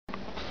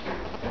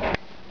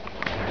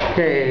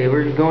Okay,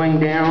 we're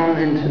going down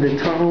into the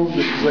tunnels.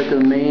 This is like a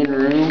main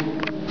room.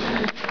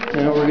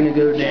 Now we're gonna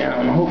go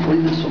down. Hopefully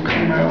this will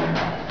come out.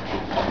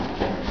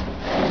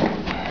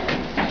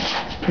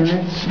 And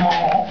it's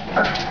small.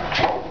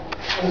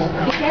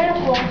 Be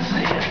careful.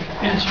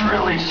 It's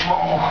really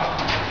small.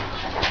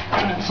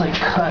 And it's like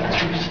cut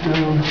through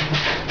stone.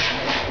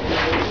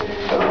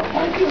 Oh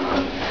my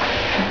god.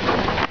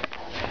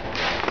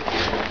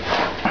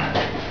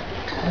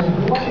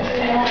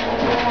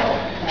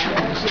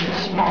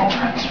 It's smaller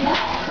and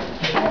smaller.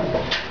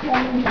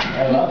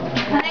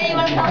 Honey, you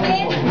want to come in?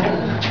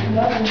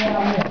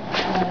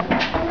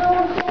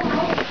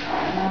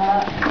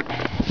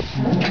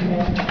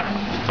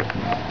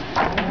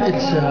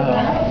 It's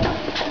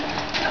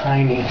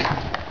tiny.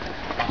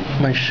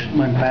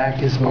 My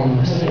back is on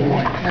the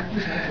ceiling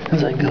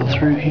as I go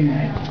through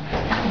here.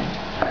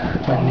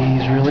 My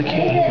knees really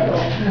can't.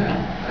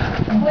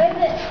 Where is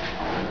it?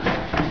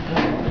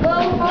 Go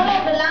follow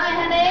the line,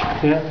 honey.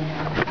 Yeah.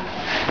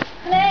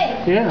 Honey.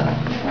 Yeah.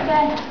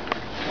 Okay.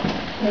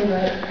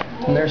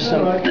 And there's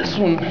some. This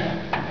one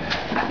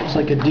was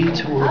like a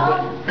detour,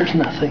 but there's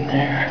nothing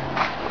there.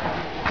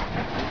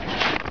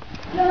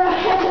 You're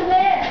right over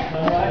there.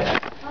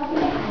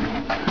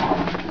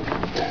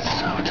 It's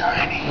so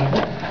tiny.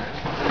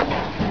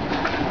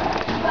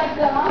 My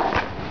God.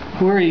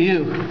 Where are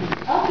you?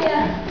 Oh,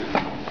 yeah.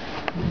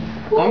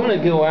 I'm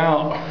gonna go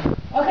out.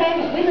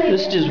 Okay, we leave.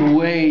 This is just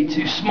way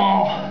too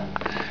small.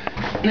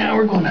 Now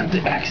we're going up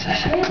the exit.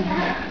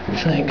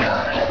 Thank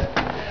God.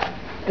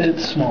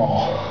 It's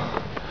small.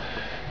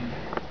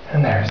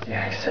 And there's the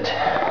exit.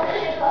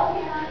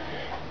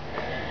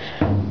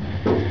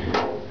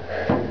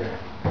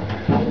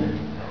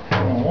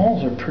 The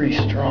walls are pretty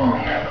strong.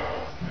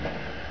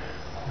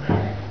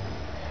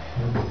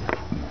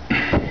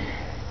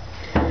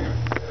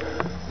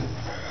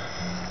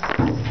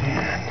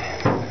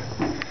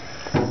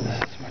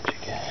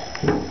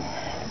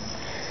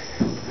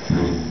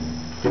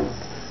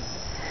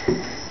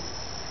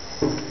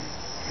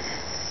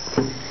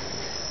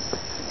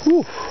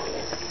 Whew.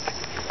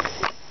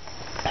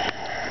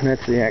 And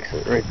that's the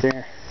exit right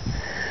there.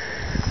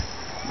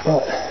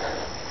 But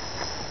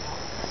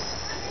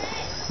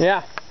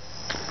yeah.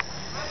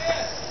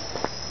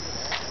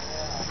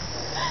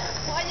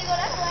 Why'd you go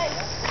that way?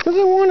 Because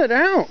I want it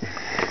out.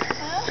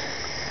 Huh?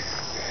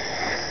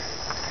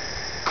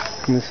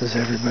 And this is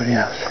everybody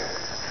else.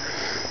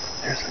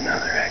 There's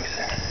another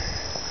exit.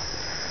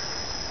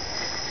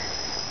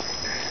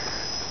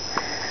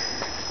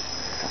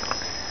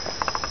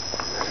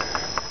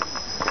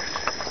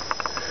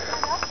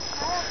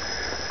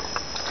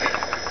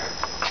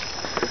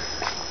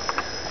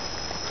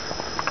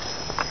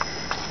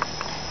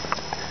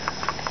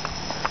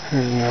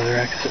 There's another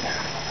exit.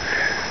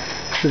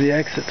 So the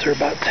exits are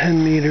about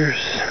 10 meters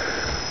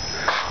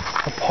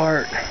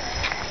apart,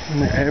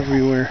 and they're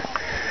everywhere.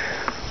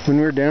 When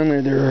we were down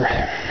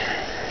there,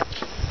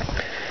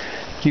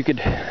 you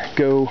could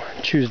go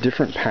choose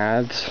different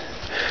paths,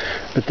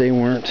 but they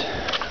weren't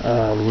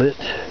lit.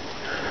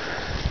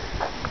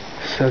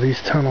 So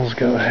these tunnels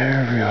go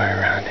everywhere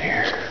around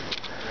here.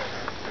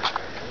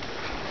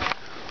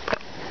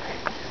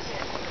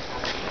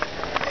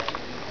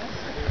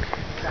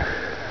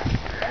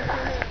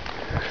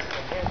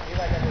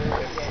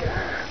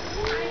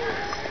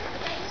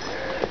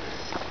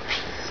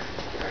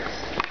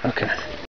 Okay.